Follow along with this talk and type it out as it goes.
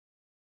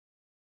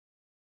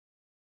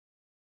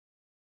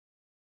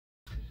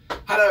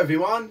Hello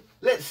everyone,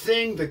 let's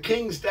sing the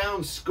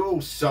Kingsdown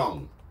School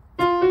song.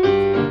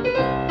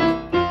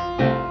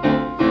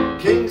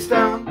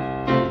 Kingsdown,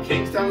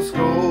 Kingsdown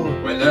School,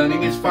 where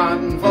learning is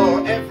fun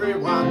for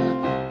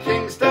everyone.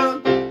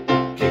 Kingsdown,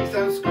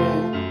 Kingsdown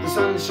School, the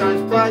sun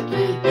shines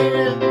brightly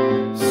here.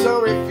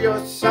 So if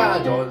you're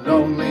sad or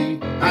lonely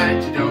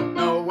and you don't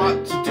know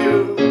what to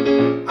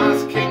do,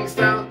 ask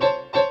Kingsdown,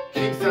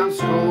 Kingsdown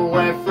School,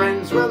 where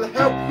friends will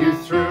help you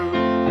through.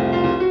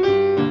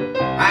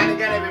 And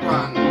again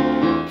everyone,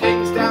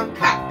 Kingsdown,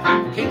 clap,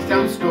 clap,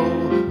 Kingsdown School,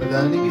 where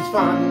learning is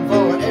fun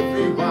for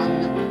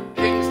everyone.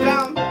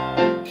 Kingsdown,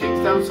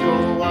 Kingsdown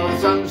School, while the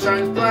sun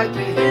shines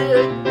brightly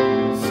here.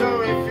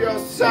 So if you're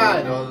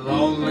sad or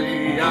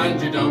lonely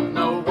and you don't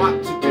know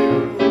what to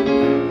do,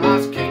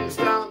 ask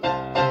Kingsdown,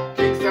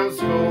 Kingsdown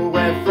School,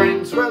 where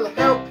friends will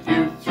help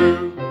you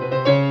through.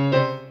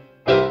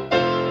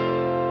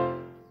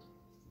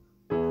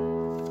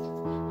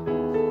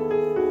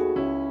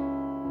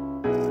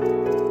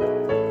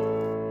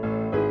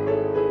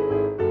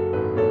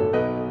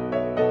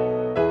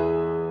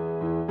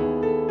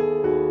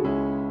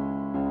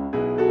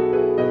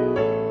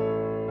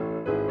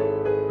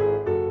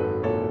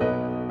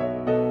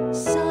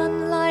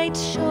 Sunlight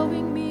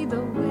showing me the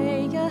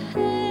way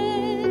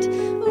ahead,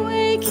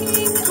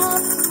 waking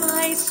up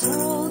my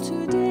soul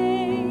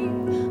today.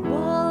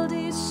 World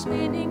is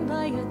spinning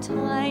by a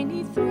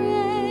tiny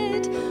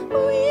thread.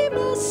 We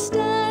must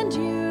stand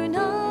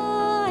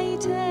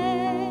united.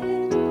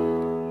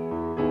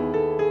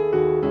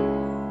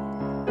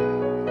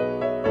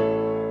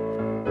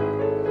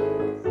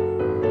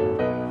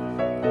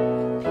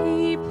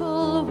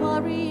 People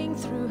worrying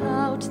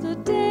throughout the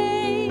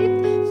day,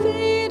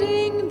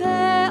 feeding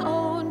their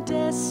own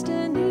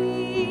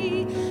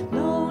destiny,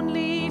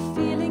 lonely,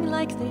 feeling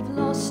like they've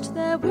lost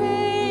their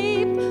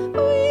way.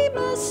 We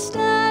must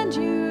stand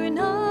united.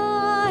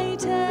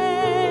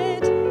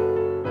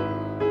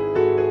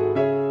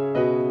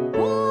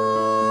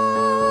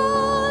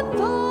 One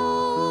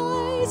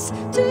voice,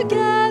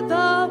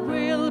 together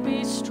we'll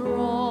be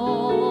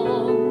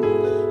strong.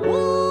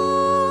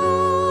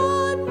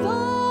 One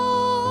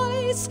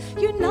voice,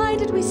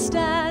 united we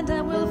stand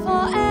and will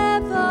forevermore.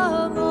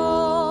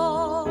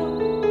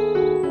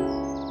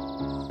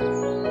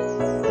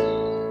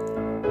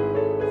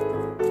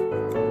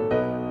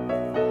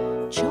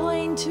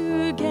 Join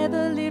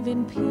together, live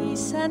in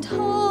peace and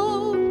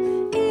hope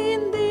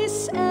in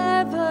this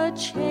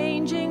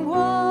ever-changing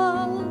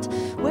world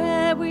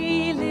where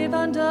we live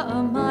under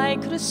a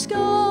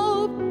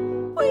microscope.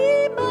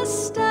 We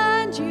must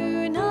stand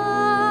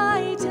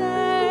united.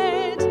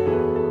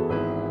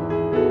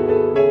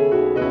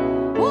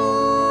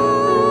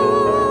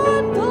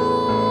 One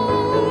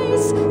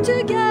voice,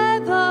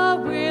 together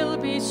we'll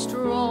be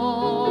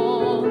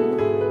strong.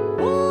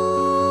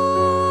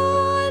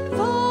 One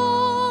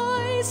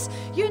voice,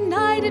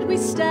 united we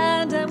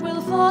stand and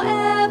will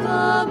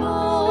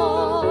forevermore.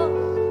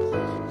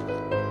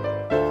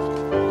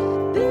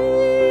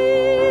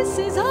 This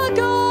is our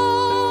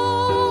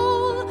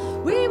goal.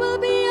 We will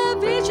be a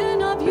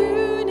vision of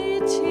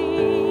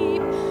unity.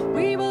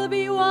 We will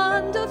be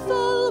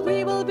wonderful,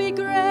 we will be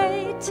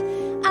great,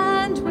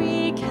 and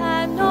we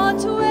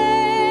cannot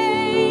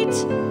wait.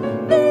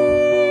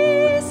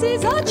 This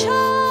is our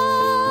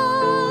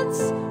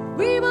chance.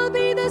 We will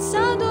be the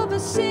sound of a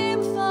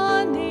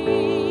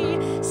symphony,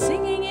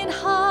 singing in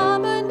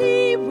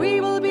harmony. We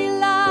will be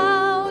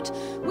loud.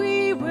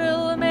 We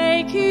will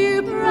make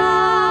you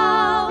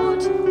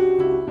proud.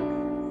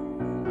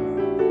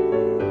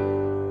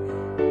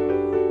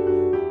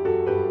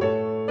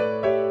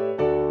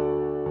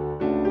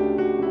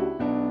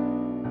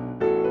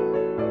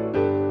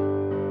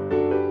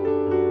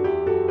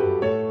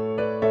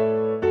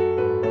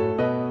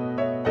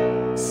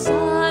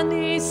 Sun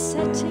is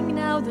setting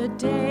now, the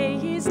day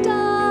is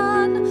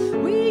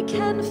done. We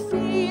can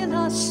feel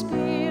our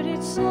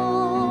spirits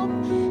soar.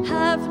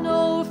 Have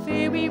no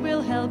fear, we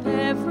will help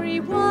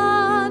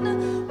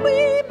everyone.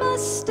 We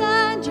must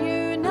stand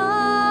united.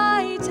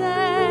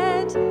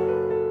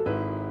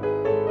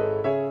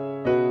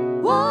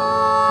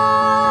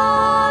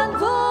 One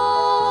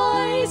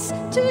voice,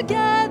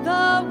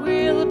 together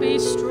we'll be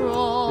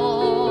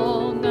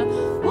strong.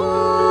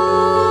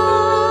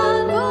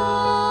 One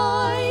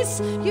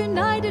voice,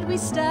 united we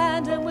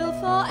stand and will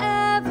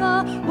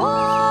forever.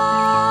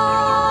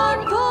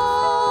 One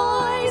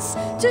voice,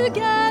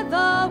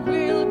 together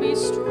we'll be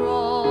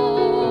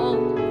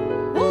strong.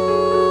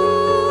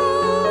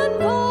 One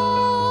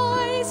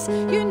voice,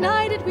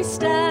 united we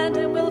stand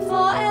and will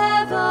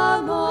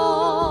forevermore.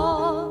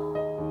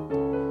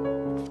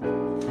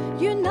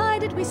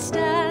 United we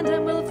stand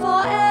and will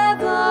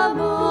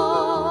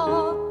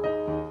forevermore.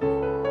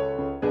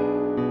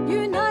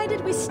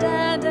 United we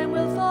stand and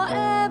will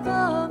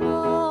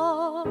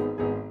forevermore.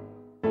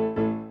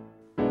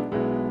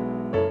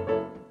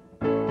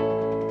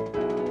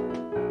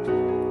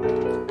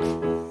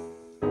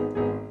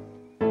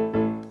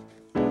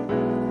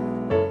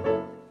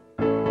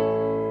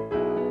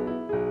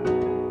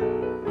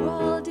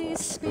 World is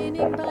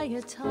spinning by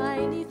a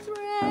tiny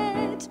thread.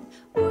 thread.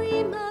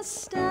 We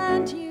must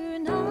stand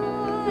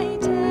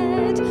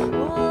united.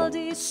 World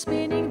is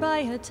spinning by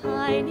a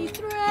tiny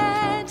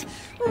thread.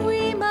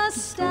 We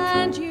must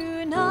stand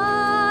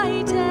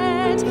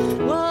united.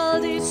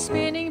 World is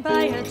spinning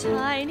by a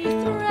tiny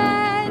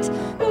thread.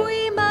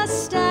 We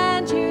must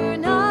stand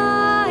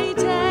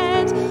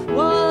united.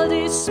 World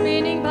is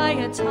spinning by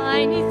a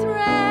tiny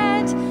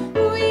thread.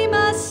 We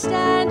must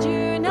stand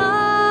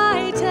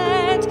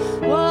united.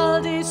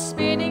 World is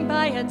spinning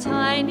by a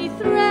tiny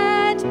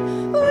thread.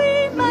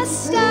 We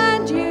must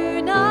stand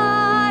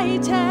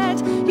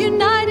united.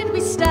 United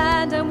we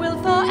stand and will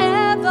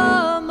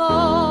forevermore.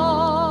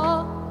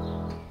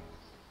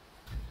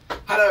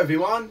 Hello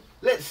everyone,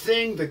 let's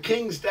sing the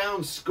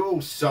Kingsdown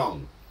School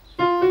song.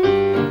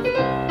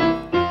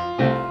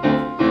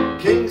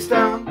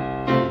 Kingsdown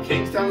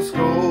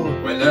School,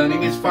 where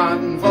learning is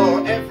fun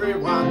for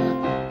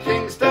everyone.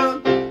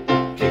 Kingsdown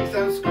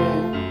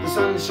School, the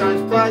sun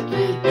shines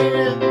brightly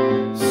here.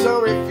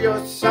 So if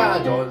you're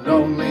sad or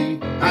lonely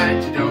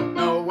and you don't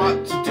know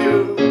what to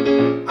do,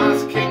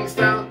 ask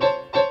Kingsdown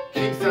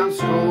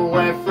School,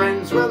 where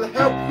friends will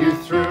help you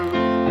through.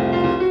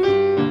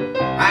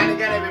 And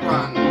again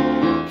everyone,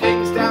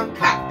 Kingsdown,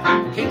 clap,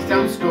 clap,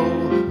 Kingsdown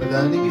School, where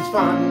learning is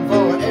fun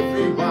for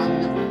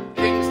everyone.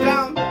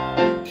 Kingsdown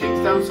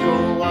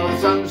School, while the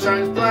sun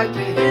shines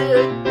brightly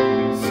here.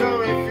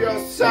 So if you're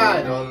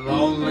sad or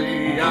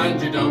lonely and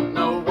you don't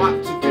know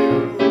what to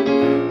do,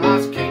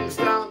 ask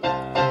Kingsdown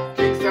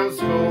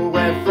School,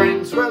 where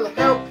friends will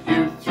help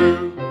you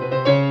through.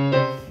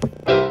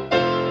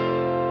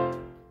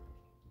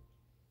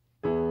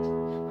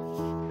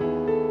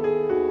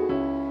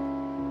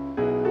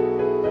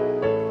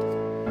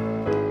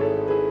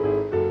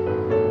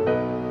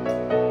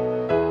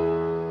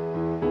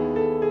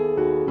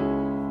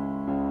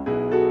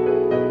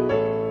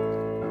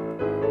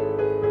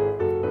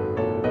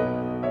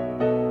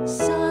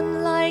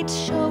 Sunlight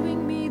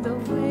showing me the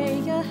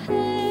way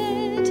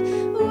ahead,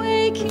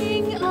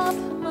 waking up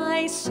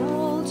my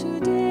soul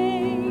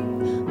today.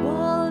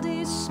 World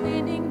is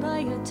spinning by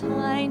a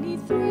tiny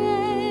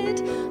thread.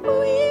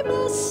 We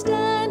must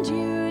stand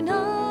united.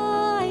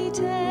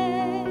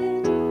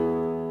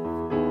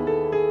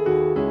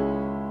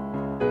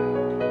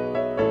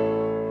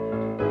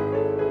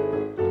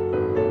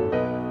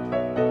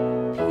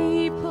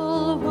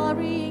 People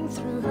worrying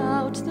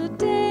throughout the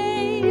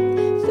day,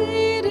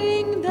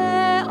 fearing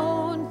their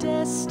own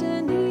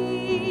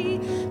destiny,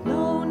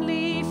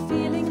 lonely,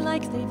 feeling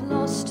like they've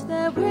lost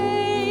their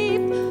way.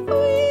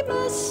 We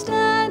must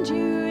stand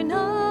united.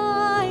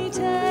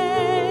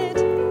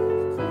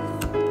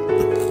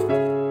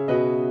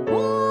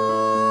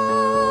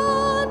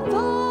 One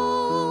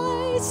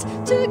voice,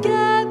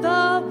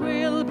 together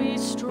we'll be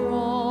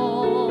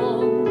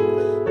strong.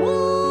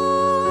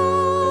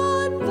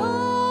 One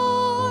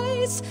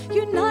voice,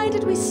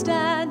 united we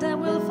stand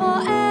and will forevermore.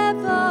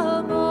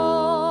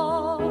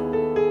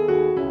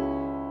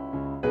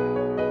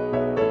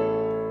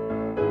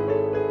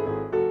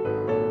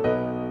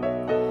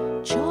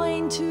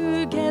 Join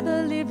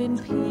together, live in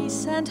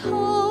peace and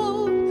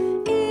hope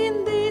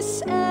in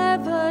this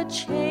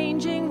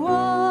ever-changing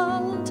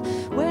world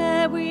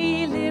where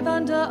we live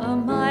under a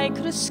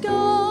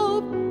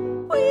microscope.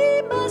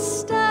 We must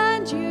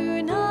stand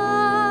united.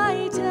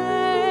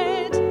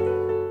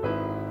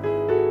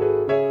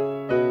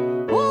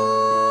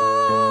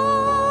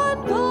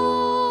 One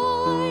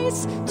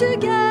voice,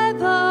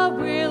 together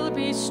we'll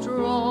be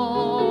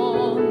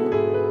strong.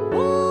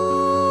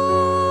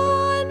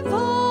 One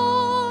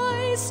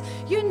voice,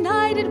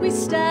 united we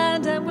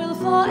stand and will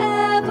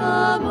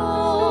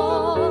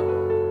forevermore.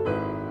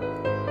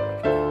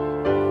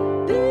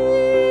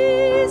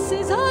 This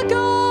is our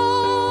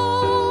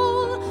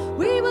goal.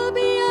 We will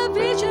be a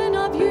vision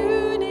of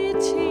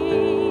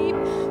unity.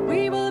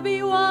 We will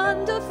be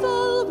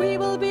wonderful, we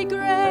will be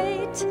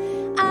great,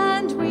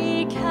 and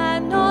we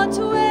cannot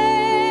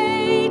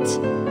wait.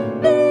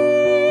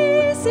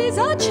 This is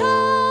our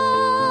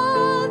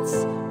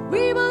chance.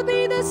 We will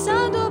be the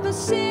sound of a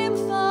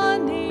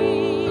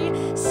symphony,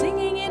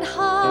 singing in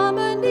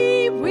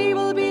harmony. We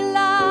will be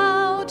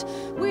loud.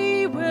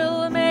 We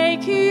will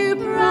make you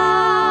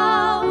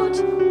proud.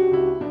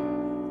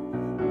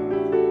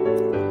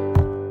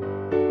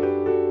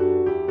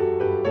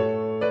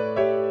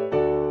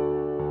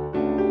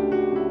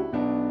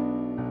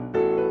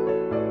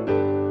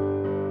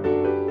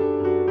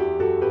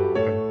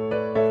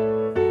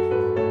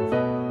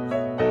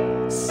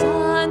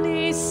 Sun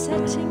is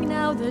setting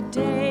now, the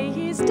day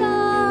is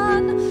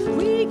done.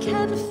 We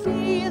can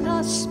feel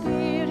our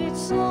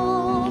spirits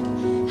soar.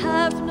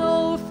 Have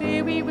no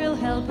fear, we will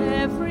help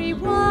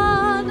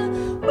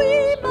everyone.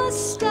 We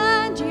must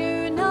stand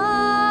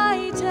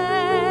united.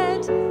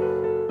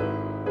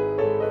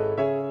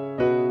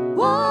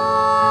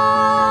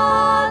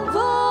 One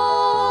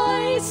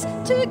voice,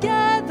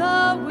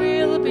 together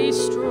we'll be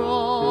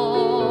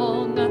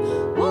strong.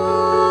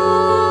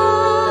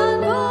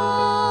 One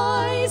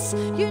voice,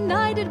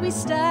 united we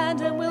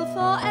stand and will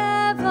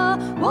forever.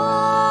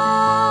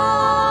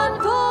 One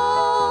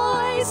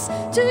voice,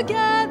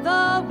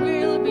 together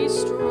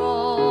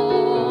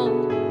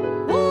strong.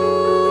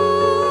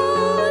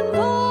 One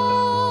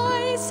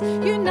voice,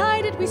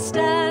 united we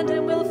stand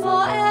and will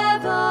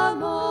forever